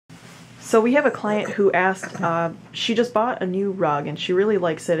So we have a client who asked, she just bought a new rug and she really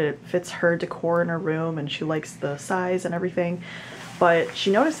likes it. It fits her decor in her room and she likes the size and everything. But she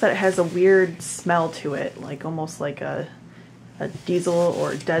noticed that it has a weird smell to it, like almost like a diesel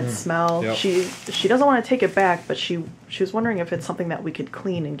or dead smell. Yep. She doesn't want to take it back, but she was wondering if it's something that we could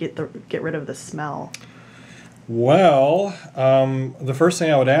clean and get rid of the smell. Well, the first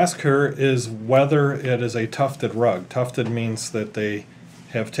thing I would ask her is whether it is a tufted rug. Tufted means that they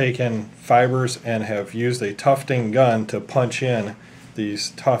have taken fibers and have used a tufting gun to punch in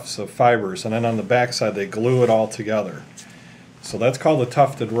these tufts of fibers, and then on the back side they glue it all together. So that's called a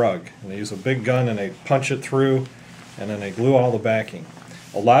tufted rug. And they use a big gun and they punch it through, and then they glue all the backing.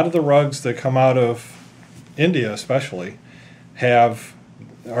 A lot of the rugs that come out of India especially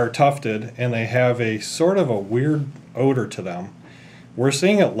are tufted, and they have a sort of a weird odor to them. We're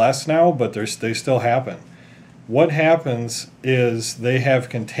seeing it less now, but they still happen. What happens is they have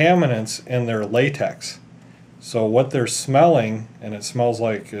contaminants in their latex. So what they're smelling, and it smells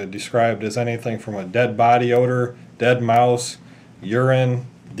like described as anything from a dead body odor, dead mouse, urine,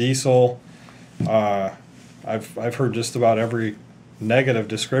 diesel. I've heard just about every negative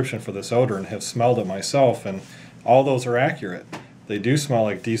description for this odor and have smelled it myself, and all those are accurate. They do smell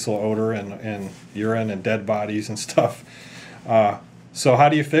like diesel odor and urine and dead bodies and stuff. So how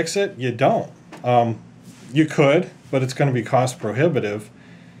do you fix it? You don't. You could, but it's going to be cost prohibitive,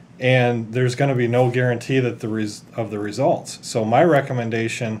 and there's going to be no guarantee that of the results. So my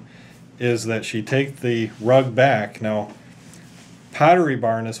recommendation is that she take the rug back. Now, Pottery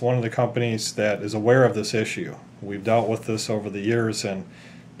Barn is one of the companies that is aware of this issue. We've dealt with this over the years, and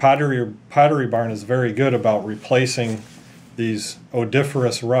Pottery Barn is very good about replacing these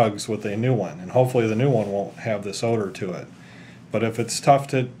odoriferous rugs with a new one, and hopefully the new one won't have this odor to it. But if it's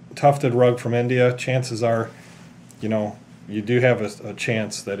tufted rug from India, chances are, you do have a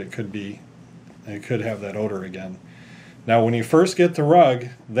chance that it could have that odor again. Now, when you first get the rug,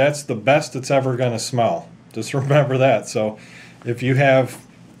 that's the best it's ever going to smell. Just remember that. So if you have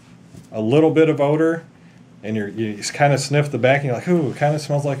a little bit of odor and you kind of sniff the back and you're like, ooh, it kind of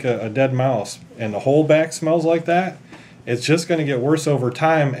smells like a dead mouse, and the whole back smells like that, it's just going to get worse over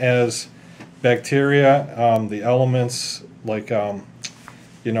time as bacteria, the elements like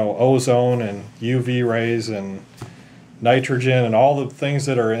ozone and UV rays and nitrogen and all the things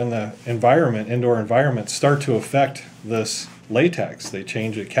that are in the environment, indoor environment, start to affect this latex. They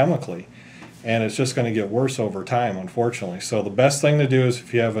change it chemically, and it's just going to get worse over time, unfortunately. So the best thing to do is,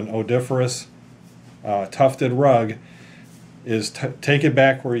 if you have an odoriferous tufted rug, is take it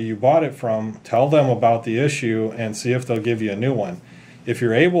back where you bought it from, tell them about the issue, and see if they'll give you a new one. If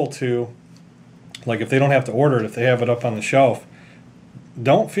you're able to, like if they don't have to order it, if they have it up on the shelf,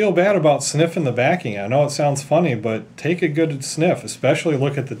 don't feel bad about sniffing the backing. I know it sounds funny, but take a good sniff, especially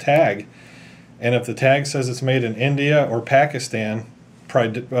look at the tag. And if the tag says it's made in India or Pakistan,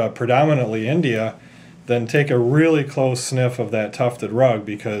 predominantly India, then take a really close sniff of that tufted rug,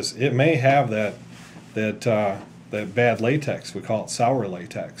 because it may have that bad latex. We call it sour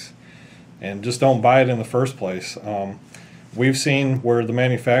latex. And just don't buy it in the first place. We've seen where the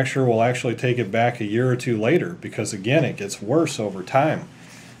manufacturer will actually take it back a year or two later, because again, it gets worse over time.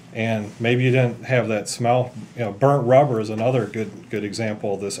 And maybe you didn't have that smell. Burnt rubber is another good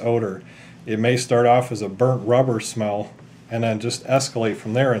example of this odor. It may start off as a burnt rubber smell and then just escalate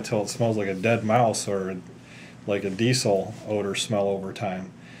from there until it smells like a dead mouse or like a diesel odor smell over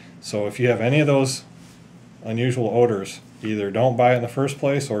time. So if you have any of those unusual odors, either don't buy it in the first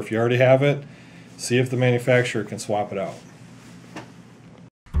place, or if you already have it, see if the manufacturer can swap it out.